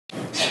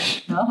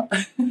Well,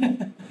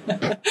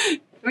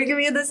 we can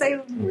be in the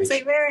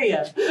same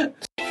area.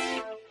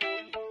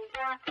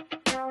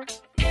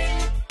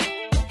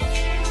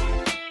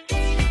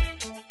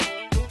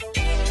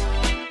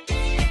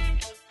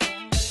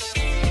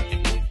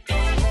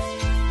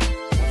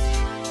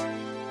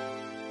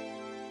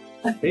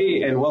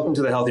 Hey, and welcome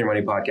to the Healthier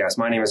Money Podcast.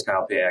 My name is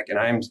Kyle Payak, and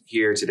I'm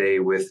here today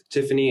with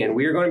Tiffany, and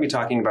we are going to be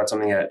talking about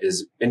something that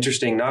is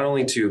interesting not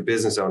only to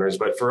business owners,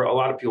 but for a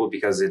lot of people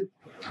because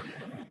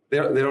they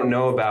don't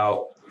know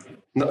about.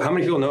 How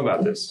many people know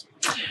about this?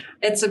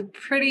 It's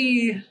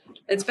been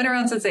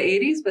around since the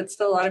 80s, but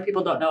still a lot of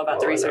people don't know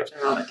about the Research and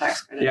Development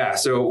Tax Credit. Yeah,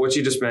 so what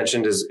you just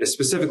mentioned is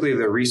specifically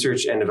the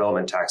Research and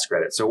Development Tax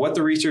Credit. So what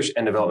the Research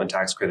and Development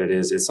Tax Credit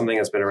is something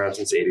that's been around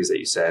since the 80s that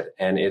you said,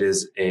 and it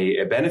is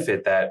a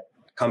benefit that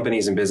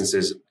companies and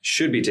businesses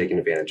should be taking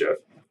advantage of,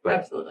 but,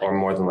 Absolutely. or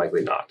more than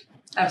likely not.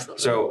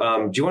 Absolutely.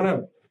 So do you want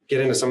to get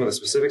into some of the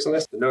specifics on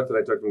this? The note that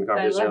I took from the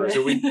conversation.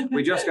 So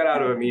we just got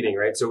out of a meeting,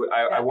 right? So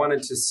I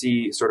wanted to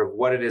see sort of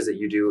what it is that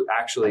you do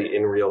actually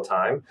in real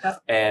time.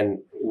 And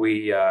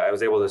I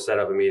was able to set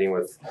up a meeting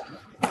with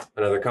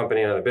another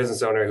company, another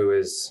business owner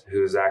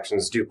whose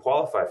actions do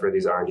qualify for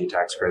these R&D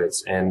tax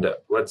credits. And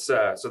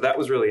so that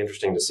was really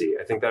interesting to see.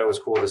 I think that it was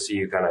cool to see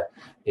you kind of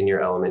in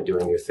your element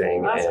doing your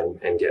thing. Awesome.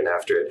 and getting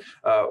after it.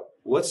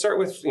 Let's start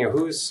with,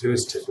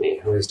 who's Tiffany?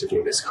 Who is Tiffany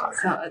Biscotter?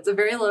 So it's a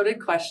very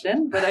loaded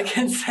question, but I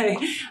can say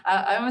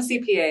I'm a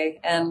CPA,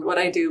 and what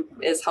I do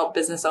is help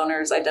business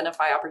owners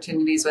identify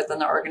opportunities within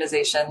their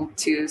organization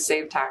to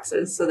save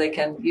taxes so they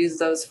can use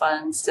those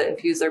funds to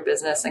infuse their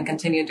business and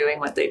continue doing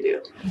what they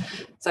do.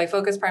 So I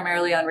focus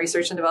primarily on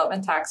research and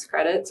development tax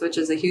credits, which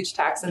is a huge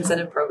tax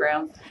incentive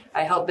program.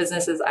 I help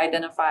businesses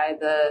identify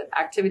the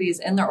activities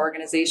in their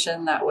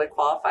organization that would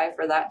qualify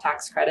for that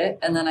tax credit,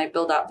 and then I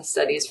build out the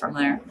studies from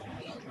there.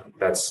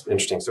 That's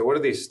interesting. So what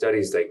do these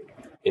studies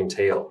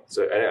entail?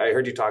 So I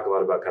heard you talk a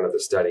lot about kind of the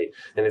study,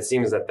 and it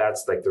seems that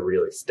that's like the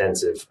real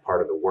extensive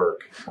part of the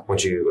work.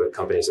 Once a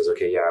company says,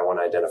 okay, yeah, I want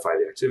to identify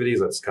the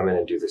activities, let's come in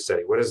and do the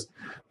study. What is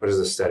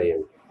the study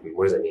and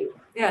what does it mean?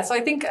 Yeah, so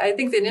I think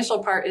the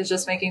initial part is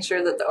just making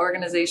sure that the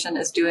organization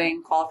is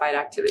doing qualified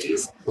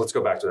activities. Let's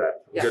go back to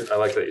that. Yeah. Good. I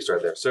like that you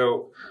started there.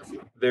 So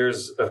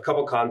there's a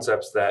couple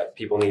concepts that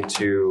people need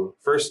to,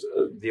 first,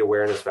 the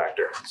awareness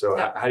factor. So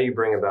how do you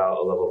bring about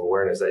a level of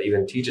awareness that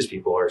even teaches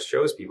people or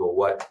shows people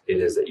what it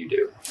is that you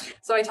do?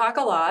 So I talk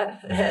a lot,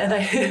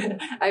 and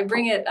I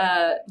bring it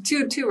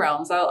two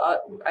realms.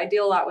 I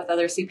deal a lot with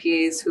other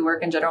CPAs who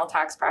work in general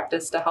tax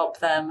practice to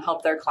help them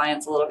help their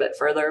clients a little bit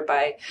further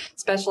by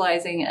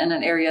specializing in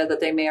an area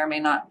that they may or may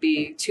not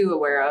be too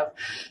aware of.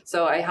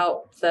 So I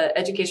help the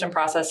education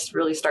process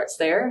really starts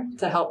there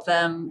to help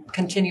them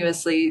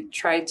continuously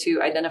try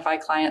to identify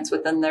clients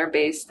within their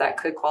base that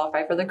could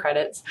qualify for the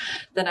credits.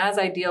 Then as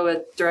I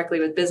deal directly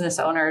with business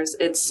owners,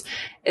 it's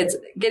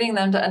getting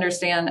them to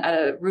understand at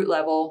a root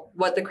level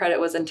what the credit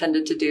was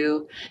intended to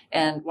do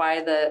and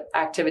why the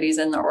activities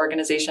in their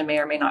organization may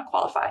or may not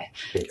qualify.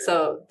 Okay.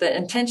 So the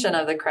intention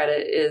of the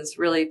credit is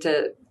really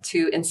to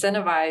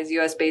incentivize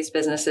U.S.-based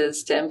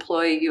businesses to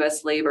employ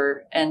U.S.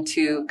 labor and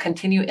to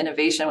continue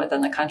innovation within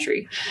the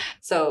country.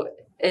 So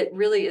it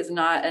really is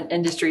not an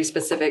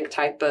industry-specific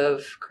type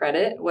of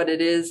credit. What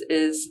it is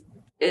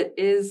it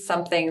is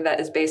something that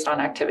is based on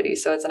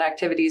activities. So it's an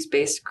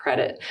activities-based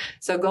credit.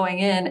 So going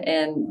in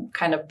and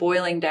kind of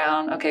boiling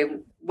down, okay,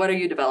 what are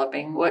you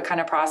developing? What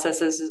kind of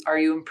processes are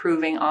you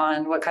improving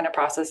on? What kind of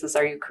processes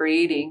are you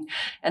creating?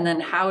 And then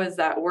how is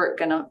that work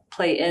going to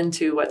play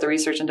into what the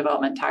Research and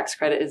Development Tax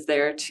Credit is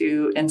there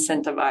to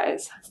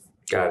incentivize?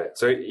 Got it.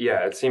 So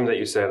yeah, it seemed that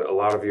you said a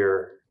lot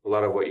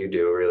of what you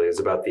do really is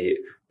about the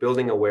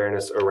building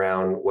awareness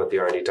around what the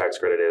R&D tax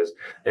credit is,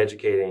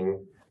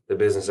 educating the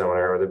business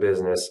owner or the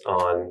business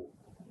on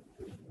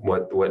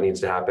what needs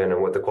to happen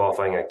and what the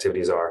qualifying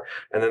activities are.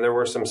 And then there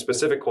were some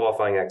specific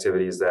qualifying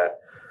activities that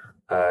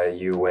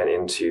you went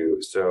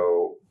into.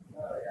 So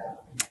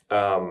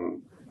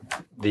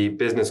the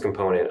business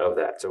component of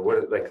that. So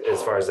what,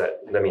 as far as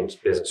that means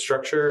business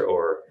structure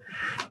or?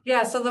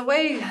 Yeah. So the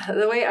way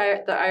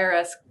the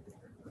IRS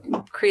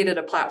created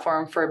a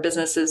platform for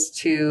businesses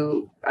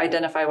to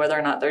identify whether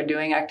or not they're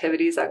doing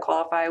activities that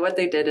qualify. What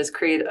they did is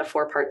create a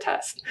 4-part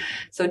test.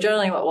 So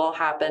generally what will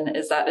happen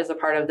is that is a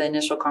part of the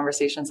initial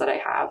conversations that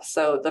I have.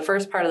 So the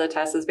first part of the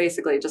test is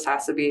basically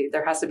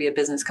there has to be a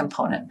business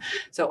component.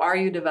 So are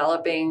you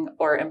developing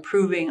or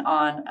improving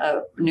on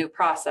a new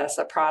process,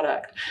 a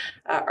product?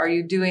 Are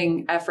you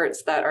doing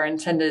efforts that are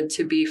intended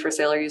to be for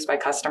sale or use by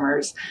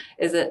customers?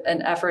 Is it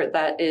an effort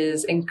that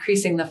is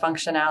increasing the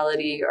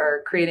functionality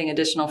or creating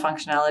additional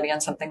functionality on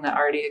something that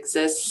already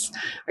exists?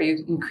 Are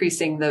you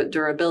increasing the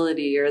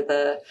durability or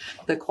the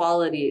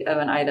quality of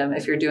an item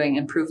if you're doing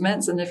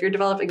improvements? And if you're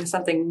developing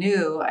something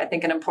new, I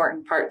think an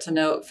important part to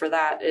note for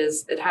that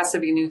is it has to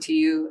be new to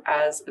you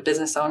as a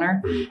business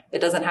owner. It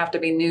doesn't have to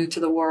be new to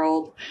the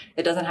world.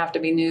 It doesn't have to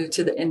be new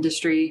to the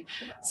industry.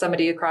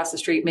 Somebody across the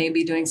street may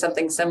be doing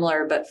something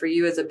similar, but for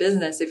you as a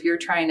business, if you're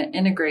trying to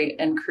integrate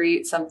and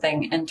create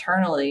something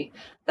internally,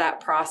 that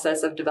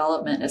process of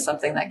development is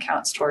something that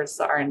counts towards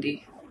the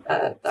R&D.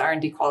 the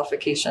R&D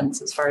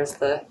qualifications as far as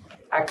the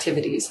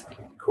activities.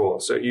 Cool.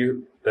 So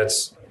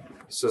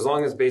so as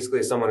long as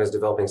basically someone is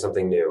developing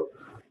something new,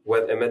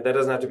 and that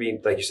doesn't have to be,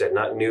 like you said,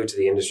 not new to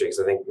the industry, because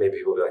I think maybe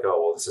people will be like,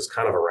 oh, well, this is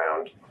kind of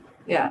around.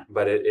 Yeah.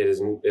 But it is,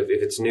 if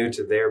it's new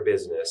to their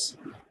business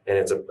and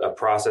it's a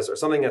process or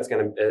something that's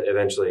going to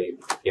eventually,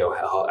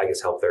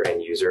 help their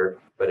end user,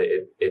 but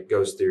it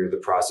goes through the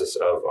process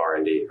of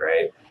R&D,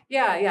 right?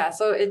 Yeah.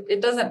 So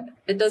it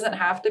doesn't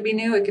have to be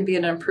new. It can be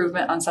an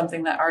improvement on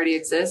something that already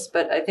exists.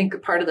 But I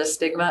think part of the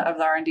stigma of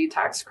the R&D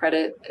tax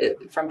credit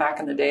from back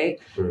in the day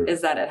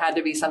is that it had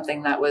to be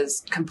something that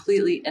was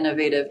completely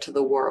innovative to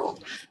the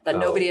world, that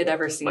nobody had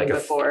ever seen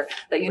before,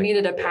 that you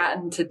needed a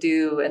patent to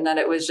do, and that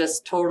it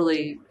was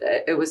totally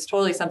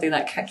something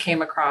that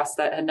came across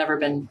that had never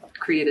been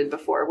created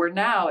before. Where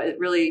now it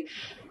really,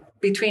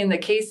 between the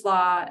case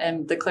law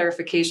and the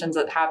clarifications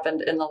that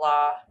happened in the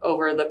law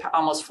over the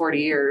almost 40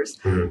 years,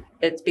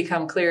 it's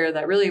become clear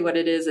that really what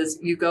it is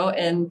you go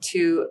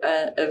into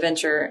a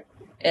venture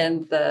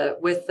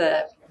with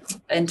the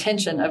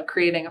intention of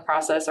creating a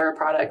process or a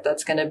product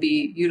that's going to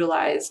be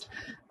utilized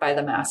by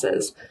the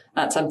masses,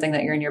 not something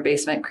that you're in your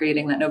basement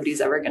creating that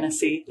nobody's ever going to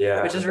see,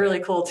 which is really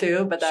cool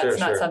too, but that's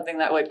not something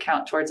that would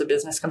count towards a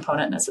business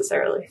component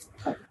necessarily.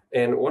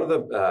 And one of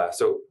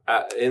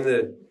in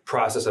the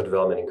process of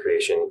development and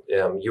creation,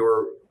 you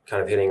were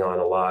kind of hitting on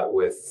a lot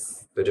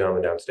with the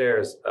gentleman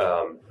downstairs.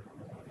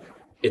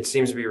 It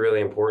seems to be really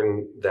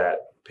important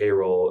that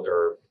payroll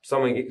or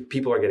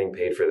people are getting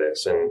paid for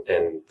this, and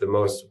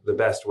the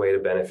best way to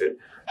benefit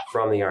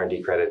from the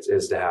R&D credits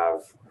is to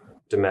have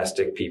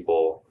domestic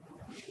people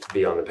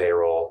be on the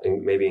payroll,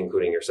 and maybe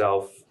including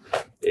yourself,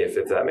 if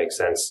that makes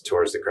sense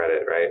towards the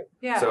credit, right?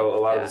 Yeah. So a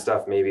lot of the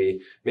stuff,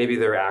 maybe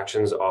their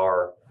actions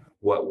are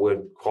what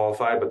would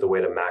qualify, but the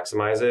way to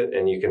maximize it,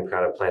 and you can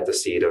kind of plant the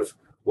seed of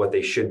what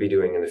they should be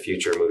doing in the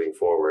future moving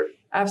forward.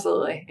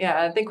 Absolutely.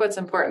 Yeah. I think what's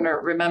important to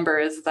remember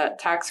is that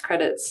tax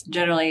credits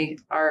generally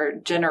are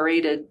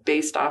generated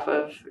based off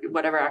of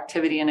whatever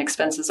activity and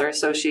expenses are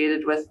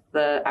associated with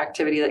the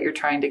activity that you're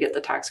trying to get the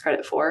tax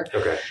credit for.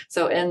 Okay.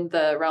 So in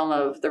the realm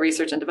of the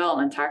research and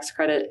development tax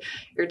credit,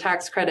 your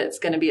tax credit's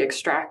going to be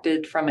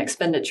extracted from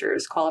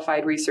expenditures,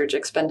 qualified research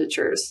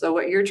expenditures. So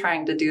what you're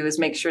trying to do is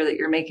make sure that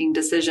you're making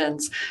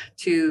decisions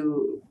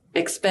to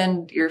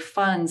expend your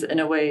funds in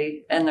a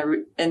way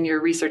in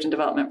your research and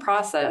development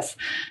process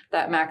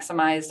that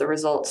maximize the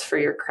results for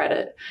your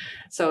credit.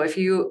 So if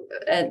you,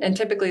 and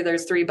typically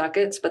there's 3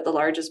 buckets, but the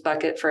largest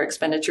bucket for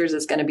expenditures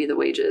is going to be the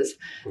wages.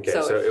 Okay,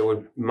 so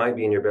it might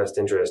be in your best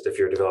interest if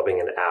you're developing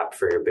an app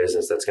for your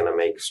business that's going to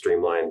make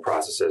streamlined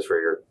processes for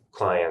your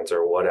clients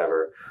or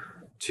whatever,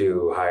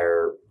 to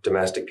hire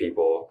domestic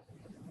people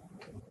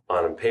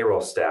on a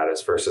payroll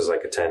status versus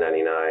like a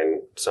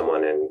 1099,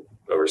 someone in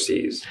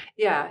overseas.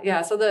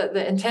 Yeah. So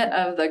the intent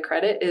of the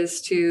credit is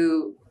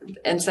to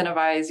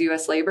incentivize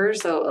U.S. labor.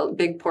 So a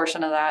big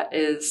portion of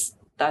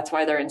that's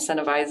why they're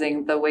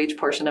incentivizing the wage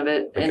portion of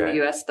it in the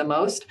U.S. the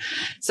most.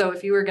 So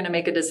if you were going to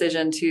make a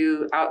decision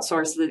to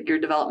outsource your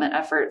development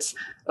efforts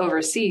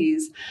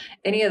overseas,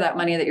 any of that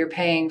money that you're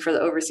paying for the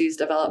overseas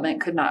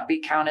development could not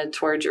be counted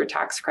towards your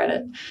tax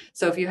credit.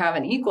 So if you have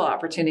an equal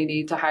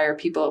opportunity to hire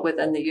people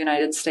within the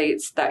United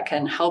States that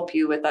can help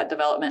you with that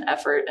development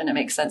effort, and it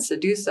makes sense to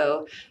do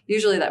so,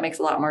 usually that makes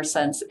a lot more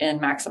sense in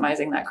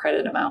maximizing that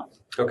credit amount.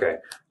 Okay.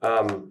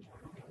 And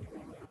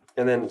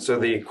then, so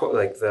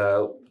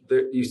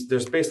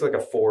there's basically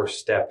like a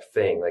 4-step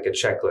thing, like a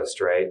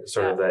checklist, right?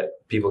 Sort of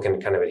that people can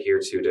kind of adhere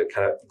to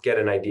kind of get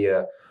an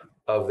idea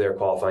of their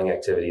qualifying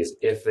activities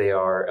if they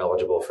are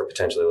eligible for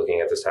potentially looking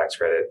at this tax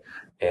credit.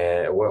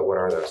 And what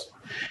are those?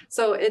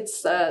 So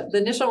it's the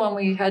initial one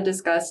we had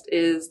discussed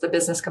is the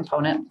business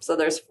component. So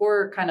there's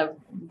 4 kind of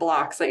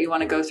blocks that you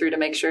want to go through to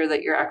make sure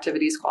that your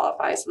activities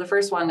qualify. So the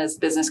first one is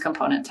business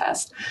component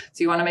test.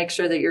 So you want to make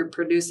sure that you're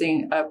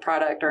producing a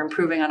product or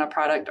improving on a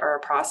product or a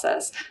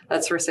process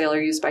that's for sale or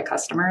used by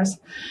customers.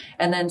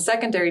 And then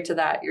secondary to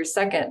that, your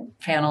second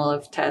panel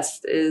of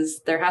tests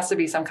is there has to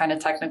be some kind of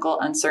technical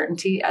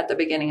uncertainty at the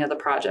beginning of the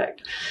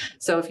project.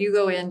 So if you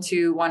go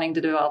into wanting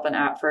to develop an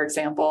app, for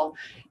example,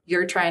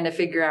 you're trying to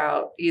figure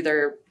out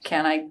either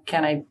can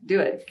I do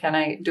it?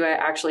 Do I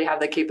actually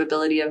have the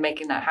capability of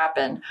making that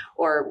happen?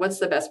 Or what's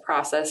the best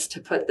process to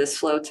put this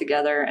flow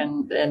together?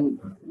 And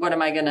what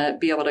am I going to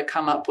be able to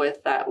come up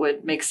with that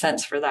would make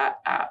sense for that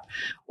app?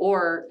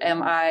 Or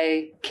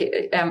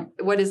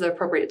what is the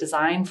appropriate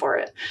design for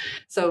it?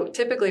 So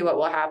typically what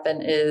will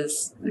happen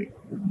is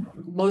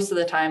most of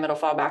the time it'll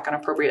fall back on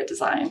appropriate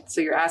design.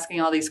 So you're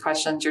asking all these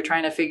questions, you're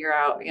trying to figure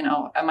out,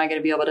 am I going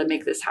to be able to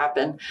make this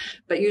happen?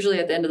 But usually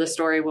at the end of the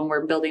story, when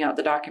we're building out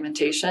the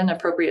documentation,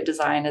 appropriate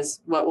design is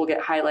what will get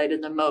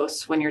highlighted the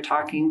most when you're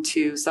talking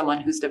to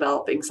someone who's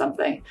developing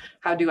something.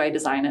 How do I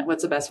design it?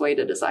 What's the best way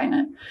to design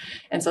it?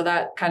 And so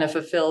that kind of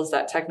fulfills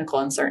that technical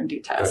uncertainty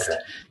test. Okay.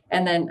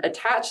 And then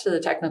attached to the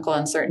technical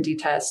uncertainty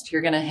test,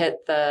 you're going to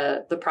hit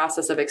the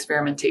process of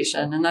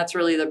experimentation. And that's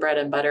really the bread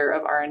and butter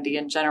of R&D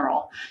in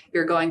general.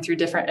 You're going through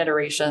different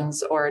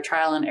iterations or a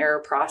trial and error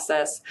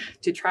process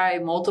to try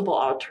multiple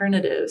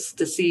alternatives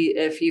to see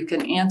if you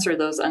can answer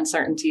those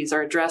uncertainties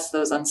or address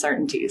those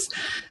uncertainties.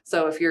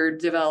 So if you're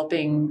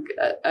developing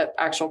an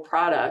actual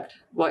product,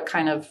 what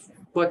kind of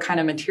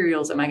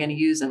materials am I going to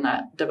use in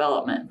that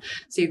development?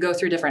 So you go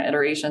through different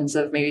iterations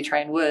of maybe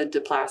trying wood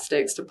to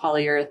plastics to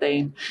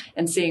polyurethane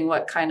and seeing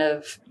what kind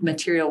of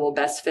material will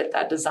best fit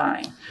that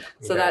design.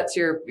 So that's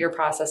your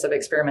process of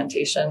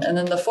experimentation. And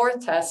then the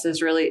fourth test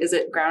is really, is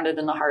it grounded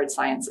in the hard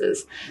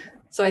sciences?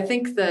 So I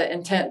think the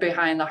intent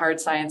behind the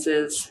hard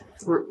sciences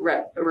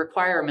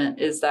requirement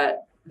is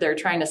that they're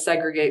trying to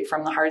segregate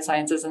from the hard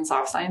sciences and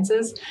soft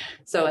sciences.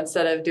 So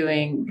instead of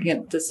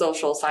doing the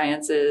social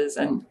sciences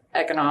and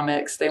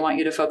economics, they want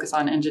you to focus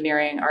on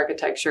engineering,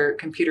 architecture,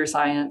 computer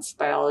science,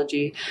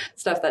 biology,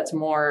 stuff that's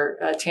more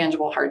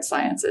tangible hard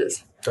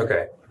sciences.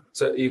 Okay.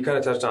 So you kind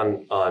of touched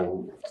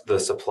on the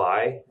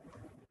supply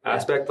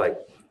aspect, like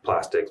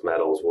plastics,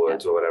 metals,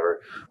 woods, or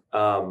whatever.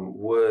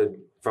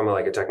 Would, from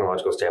a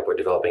technological standpoint,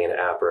 developing an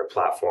app or a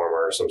platform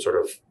or some sort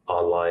of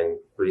online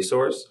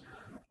resource,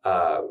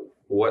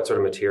 what sort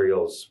of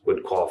materials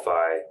would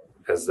qualify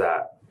as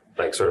that,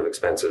 sort of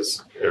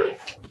expenses?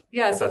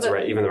 Yeah, so that's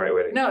right, even the right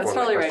way to. No, it's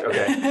totally right.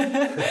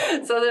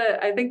 Okay. So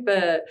I think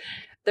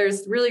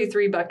there's really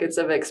three buckets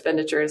of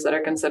expenditures that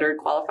are considered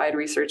qualified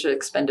research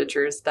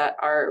expenditures that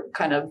are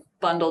kind of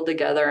bundled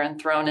together and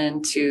thrown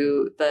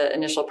into the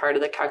initial part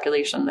of the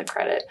calculation of the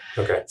credit.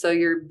 Okay. So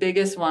your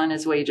biggest one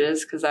is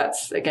wages, because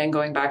that's, again,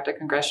 going back to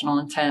congressional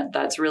intent.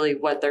 That's really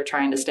what they're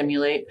trying to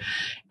stimulate.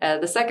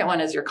 The second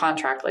one is your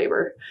contract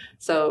labor.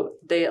 So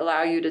they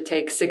allow you to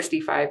take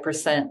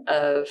 65%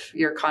 of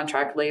your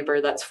contract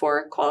labor that's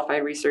for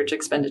qualified research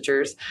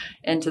expenditures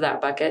into that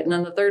bucket. And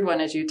then the third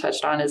one, as you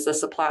touched on, is the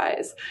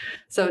supplies.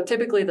 So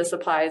typically the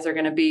supplies are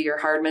going to be your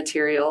hard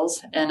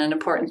materials. And an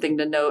important thing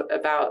to note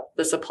about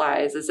the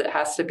supplies is it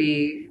has to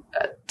be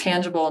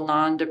tangible,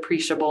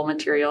 non-depreciable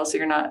material. So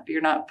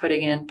you're not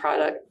putting in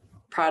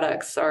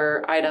products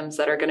or items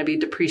that are going to be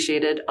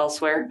depreciated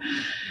elsewhere.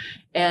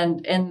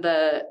 And in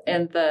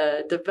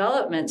the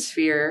development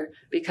sphere,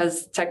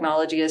 because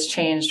technology has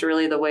changed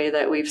really the way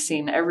that we've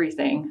seen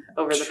everything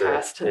over the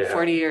past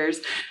 40 years,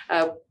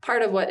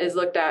 part of what is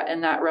looked at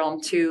in that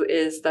realm too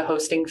is the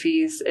hosting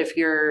fees. If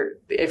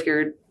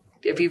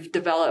you've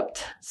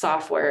developed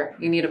software,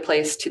 you need a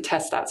place to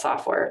test that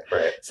software.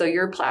 Right. So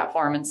your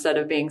platform, instead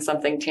of being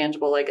something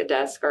tangible like a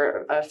desk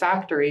or a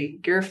factory,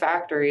 your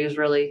factory is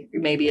really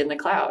maybe in the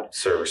cloud.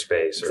 Server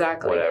space or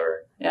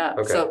whatever. Yeah.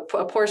 Okay. So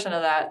a portion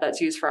of that's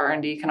used for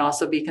R&D can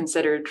also be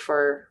considered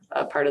for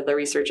a part of the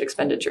research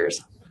expenditures.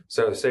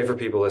 So say for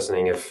people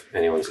listening, if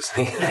anyone's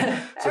listening.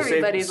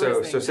 Everybody's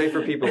listening. So say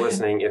for people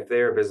listening, if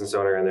they're a business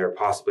owner and they're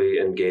possibly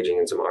engaging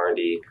in some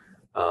R&D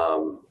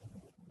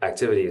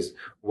activities,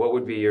 what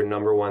would be your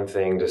number one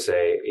thing to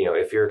say,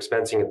 if you're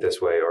expensing it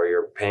this way or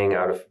you're paying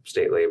out of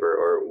state labor,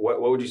 or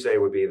what would you say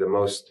would be the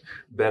most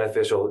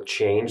beneficial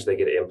change they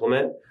could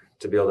implement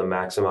to be able to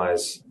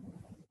maximize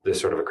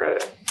this sort of a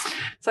credit?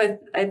 So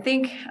I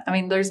think,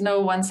 there's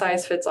no one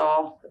size fits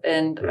all.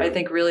 And I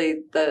think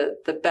really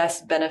the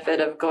best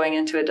benefit of going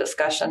into a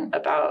discussion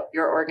about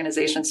your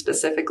organization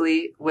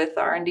specifically with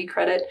the R&D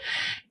credit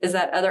is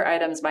that other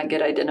items might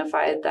get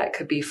identified that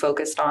could be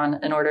focused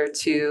on in order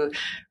to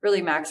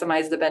really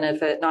maximize the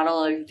benefit, not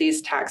only of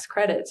these tax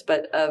credits,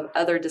 but of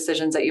other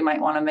decisions that you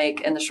might want to make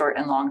in the short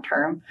and long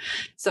term.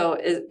 So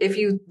if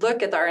you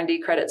look at the R&D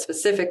credit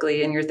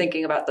specifically and you're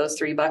thinking about those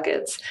three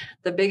buckets,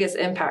 the biggest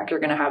impact you're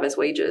going to have is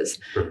wages.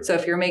 So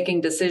if you're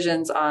making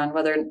decisions on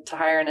whether to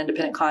hire an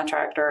independent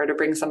contractor or to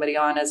bring somebody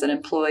on as an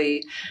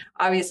employee,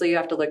 obviously you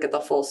have to look at the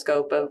full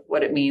scope of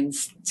what it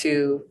means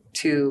to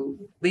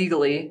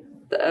legally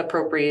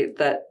appropriate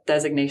that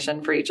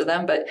designation for each of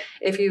them. But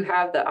if you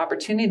have the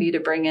opportunity to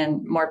bring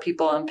in more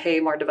people and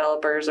pay more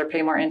developers or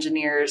pay more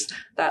engineers,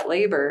 that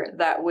labor,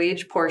 that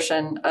wage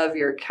portion of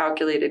your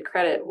calculated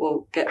credit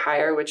will get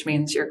higher, which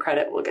means your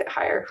credit will get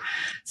higher.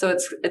 So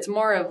it's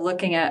more of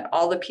looking at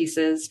all the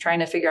pieces, trying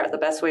to figure out the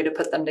best way to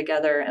put them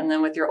together. And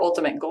then with your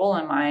ultimate goal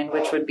in mind,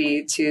 which would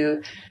be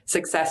to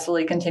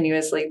successfully,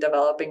 continuously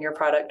developing your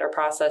product or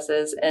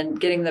processes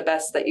and getting the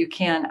best that you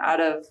can out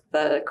of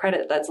the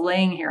credit that's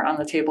laying here on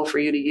the table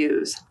for you to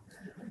use.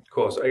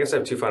 Cool. So I guess I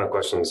have two final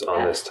questions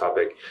on this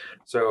topic.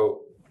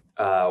 So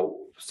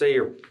say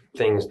your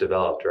thing's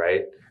developed,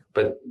 right?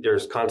 But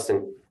there's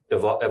constant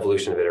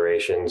evolution of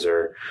iterations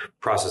or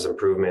process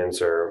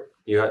improvements, or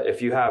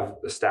if you have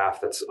a staff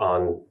that's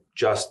on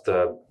just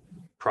the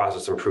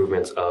process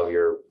improvements of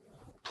your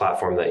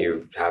platform that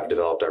you have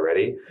developed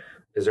already,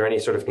 is there any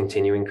sort of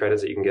continuing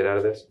credits that you can get out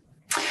of this?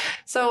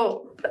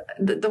 So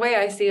the way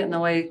I see it and the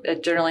way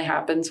it generally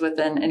happens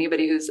within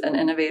anybody who's an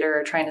innovator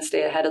or trying to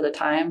stay ahead of the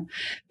time,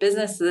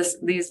 business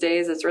these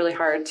days, it's really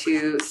hard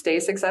to stay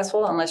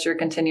successful unless you're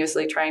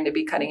continuously trying to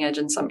be cutting edge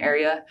in some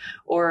area,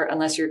 or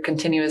unless you're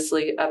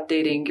continuously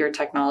updating your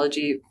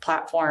technology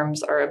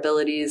platforms or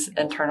abilities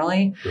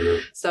internally.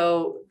 Mm-hmm.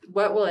 So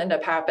what will end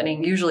up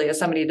happening usually is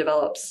somebody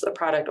develops a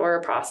product or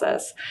a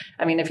process.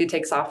 I mean, if you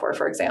take software,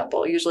 for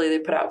example, usually they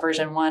put out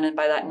version 1 and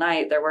by that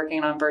night they're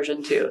working on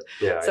version 2.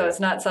 So it's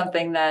not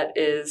something that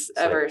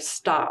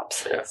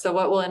stops. Yeah. So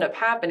what will end up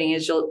happening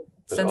is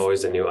there's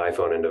always a new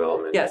iPhone in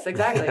development. Yes,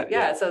 exactly.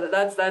 Yeah. So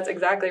that's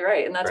exactly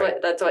right. And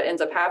that's what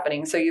ends up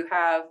happening. So you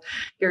have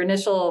your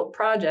initial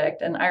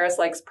project, and Iris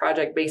likes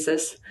project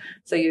basis.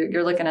 So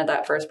you're looking at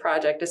that first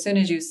project. As soon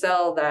as you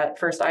sell that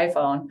first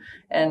iPhone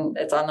and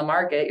it's on the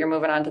market, you're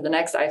moving on to the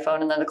next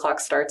iPhone, and then the clock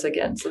starts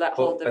again. So that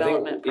whole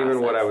development process.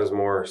 Even what I was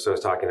more so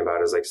talking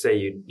about is like,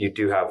 say you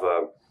do have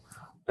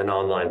an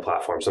online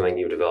platform, something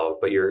you've developed,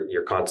 but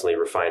you're constantly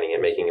refining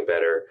it, making it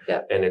better.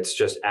 Yeah. And it's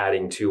just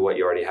adding to what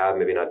you already have,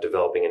 maybe not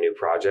developing a new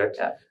project.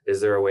 Yeah. Is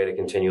there a way to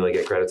continually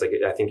get credits? Like,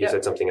 I think you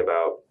said something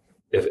about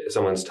if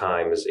someone's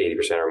time is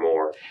 80% or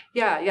more.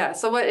 Yeah.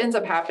 So what ends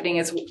up happening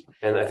is...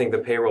 And I think the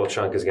payroll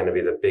chunk is going to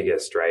be the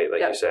biggest, right?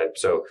 Like you said.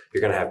 So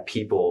you're going to have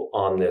people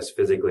on this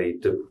physically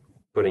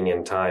putting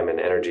in time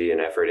and energy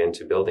and effort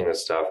into building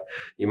this stuff.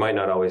 You might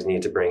not always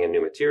need to bring in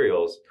new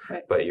materials,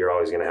 but you're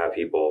always going to have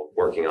people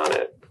working on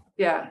it.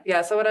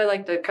 Yeah. So what I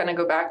like to kind of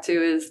go back to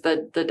is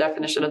the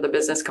definition of the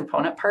business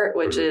component part,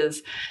 which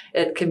is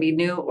it can be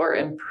new or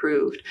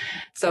improved.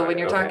 So when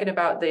you're talking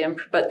about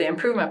the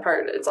improvement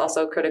part, it's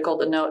also critical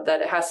to note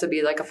that it has to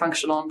be like a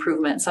functional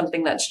improvement,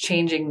 something that's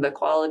changing the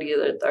quality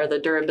or the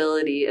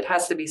durability. It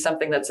has to be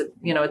something that's a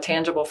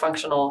tangible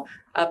functional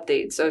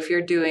update. So if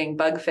you're doing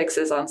bug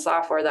fixes on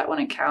software, that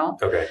wouldn't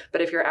count. Okay.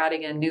 But if you're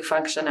adding in new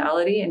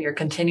functionality and you're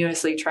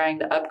continuously trying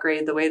to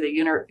upgrade the way the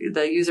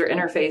user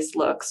interface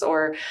looks,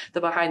 or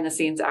the behind the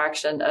scenes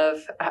action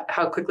of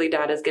how quickly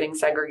data is getting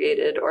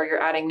segregated, or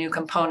you're adding new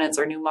components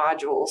or new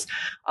modules,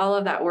 all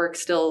of that work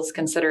still is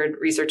considered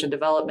research and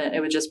development.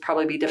 It would just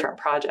probably be different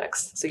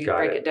projects. So you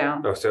break it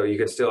down. Oh, so you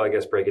could still, I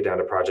guess, break it down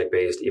to project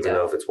based, even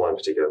though if it's one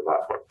particular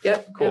platform.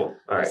 Yep. Cool. Yep.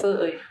 All right.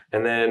 Absolutely.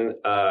 And then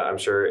I'm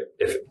sure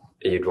if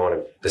you'd want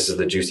to, this is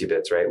the juicy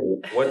bits, right?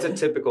 What's a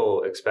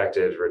typical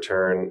expected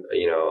return,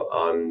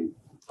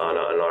 on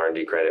an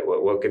R&D credit?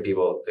 What could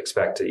people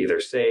expect to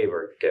either save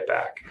or get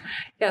back?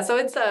 Yeah, so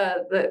it's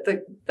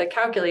the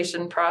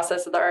calculation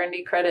process of the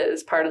R&D credit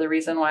is part of the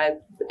reason why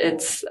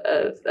it's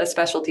a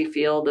specialty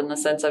field, in the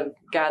sense of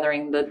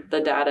gathering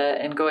the data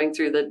and going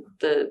through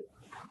the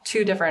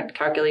two different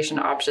calculation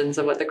options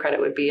of what the credit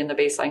would be in the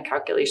baseline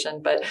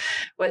calculation. But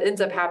what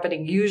ends up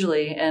happening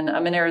usually, and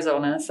I'm in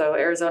Arizona, so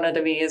Arizona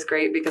to me is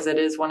great because it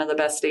is one of the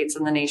best states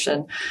in the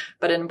nation.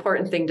 But an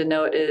important thing to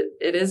note,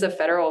 it is a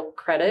federal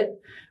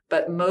credit,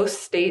 but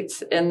most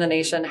states in the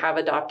nation have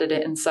adopted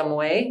it in some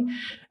way.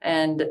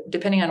 And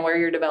depending on where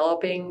you're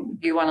developing,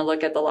 you want to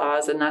look at the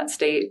laws in that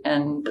state,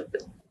 and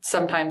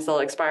sometimes they'll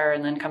expire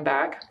and then come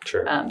back.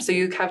 Sure. So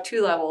you have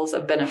two levels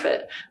of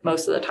benefit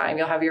most of the time.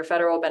 You'll have your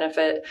federal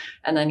benefit,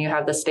 and then you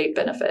have the state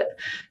benefit.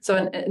 So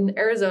in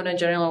Arizona,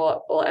 generally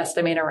we'll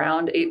estimate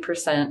around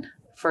 8%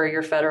 for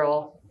your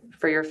federal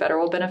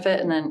benefit,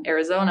 and then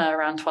Arizona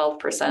around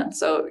 12%.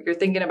 So you're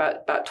thinking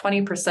about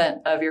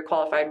 20% of your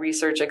qualified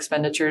research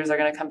expenditures are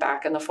going to come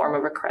back in the form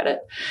of a credit.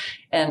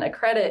 And a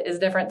credit is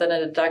different than a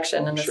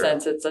deduction in the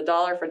sense it's a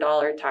dollar for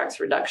dollar tax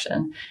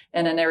reduction.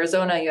 And in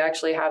Arizona, you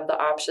actually have the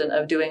option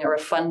of doing a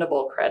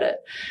refundable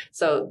credit.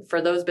 So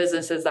for those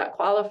businesses that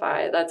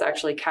qualify, that's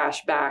actually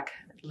cash back,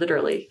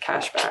 literally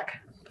cash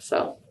back.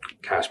 So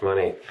cash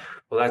money.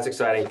 Well, that's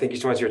exciting. Thank you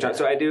so much for your time.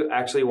 So I do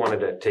actually wanted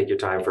to take your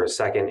time for a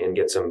second and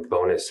get some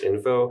bonus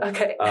info.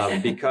 Okay.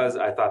 Because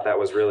I thought that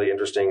was really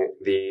interesting.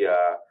 The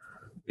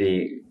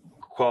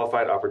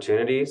qualified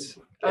opportunities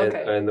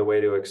and the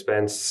way to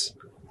expense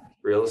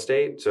real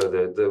estate. So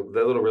the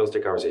little real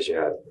estate conversation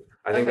you had,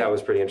 I think that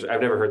was pretty interesting.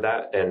 I've never heard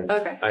that. And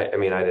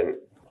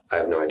I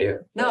have no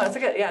idea. No, it's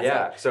okay.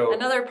 Yeah. So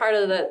another part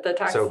of the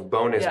tax. So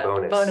bonus.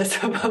 Bonus.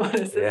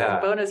 This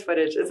is bonus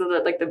footage. Is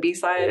it like the B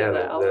side of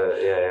the album?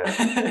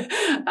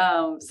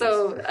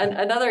 So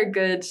another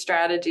good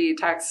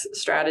tax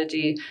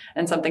strategy,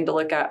 and something to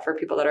look at for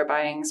people that are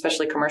buying,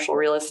 especially commercial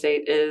real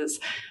estate,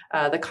 is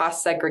the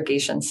cost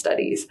segregation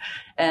studies.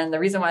 And the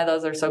reason why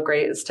those are so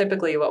great is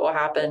typically what will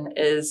happen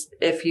is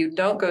if you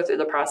don't go through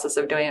the process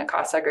of doing a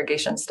cost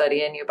segregation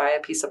study and you buy a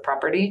piece of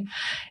property,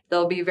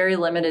 there'll be very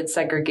limited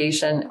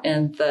segregation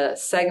in the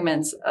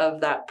segments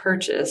of that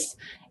purchase,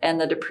 and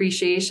the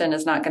depreciation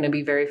is not going to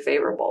be very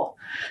favorable.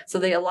 So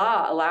the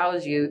law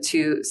allows you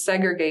to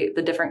segregate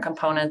the different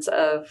components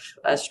of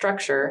a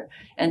structure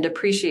and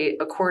depreciate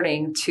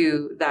according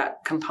to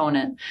that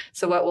component.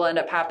 So what will end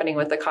up happening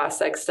with the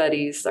cost seg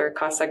studies or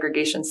cost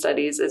segregation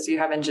studies is you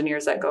have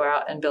engineers that go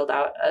out and build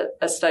out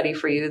a study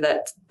for you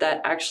that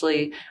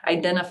actually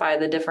identify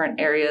the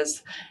different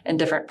areas and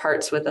different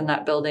parts within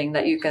that building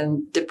that you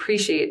can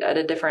depreciate at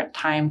a different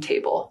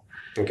timetable.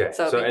 Okay.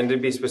 So and to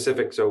be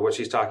specific, so what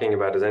she's talking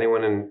about is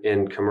anyone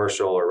in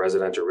commercial or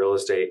residential real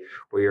estate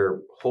where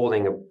you're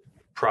holding a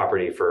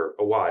property for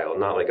a while,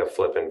 not like a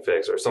flip and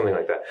fix or something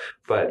like that.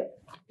 But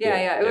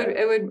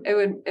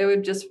it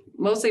would just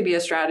mostly be a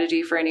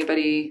strategy for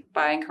anybody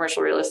buying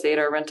commercial real estate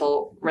or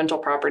rental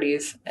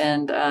properties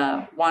and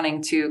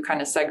wanting to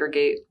kind of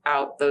segregate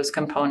out those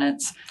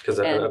components. Because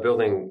a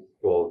building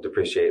will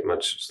depreciate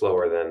much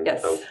slower than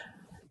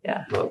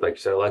well, like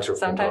you said, electrical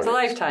sometimes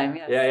components. a lifetime.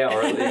 Yes. Yeah,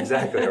 or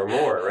exactly, or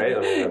more, right? I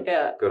mean,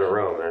 go to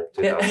Rome, there,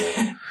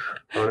 2000.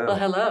 Oh no! Well,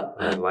 hello.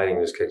 Lighting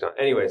just kicked on.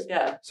 Anyways,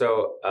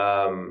 so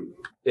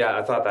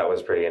I thought that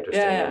was pretty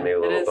interesting, and maybe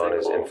a little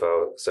bonus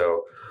info.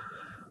 So,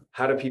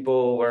 how do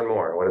people learn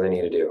more? What do they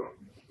need to do?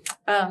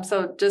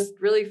 So just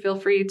really feel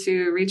free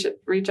to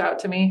reach out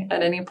to me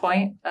at any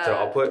point. So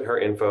I'll put her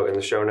info in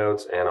the show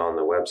notes and on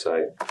the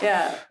website.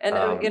 Yeah. And,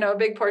 a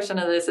big portion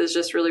of this is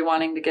just really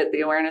wanting to get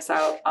the awareness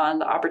out on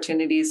the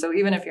opportunities. So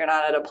even if you're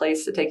not at a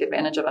place to take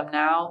advantage of them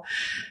now,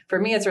 for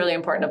me, it's really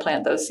important to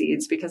plant those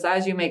seeds because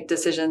as you make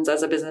decisions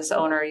as a business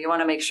owner, you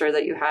want to make sure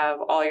that you have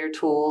all your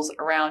tools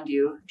around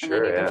you and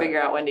then you can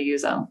figure out when to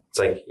use them. It's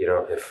like,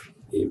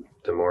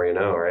 the more you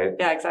know, right?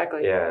 Yeah,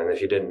 exactly. Yeah, and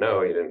if you didn't know,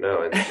 and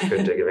you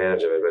couldn't take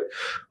advantage of it. But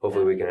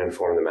hopefully we can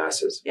inform the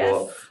masses. Yes.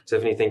 Well,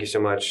 Tiffany, thank you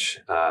so much.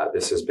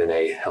 This has been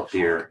a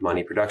Healthier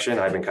Money production.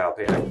 I've been Kyle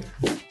Payne.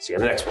 See you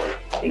on the next one.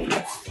 Thank you.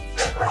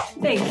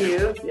 Thank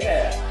you.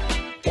 Yeah.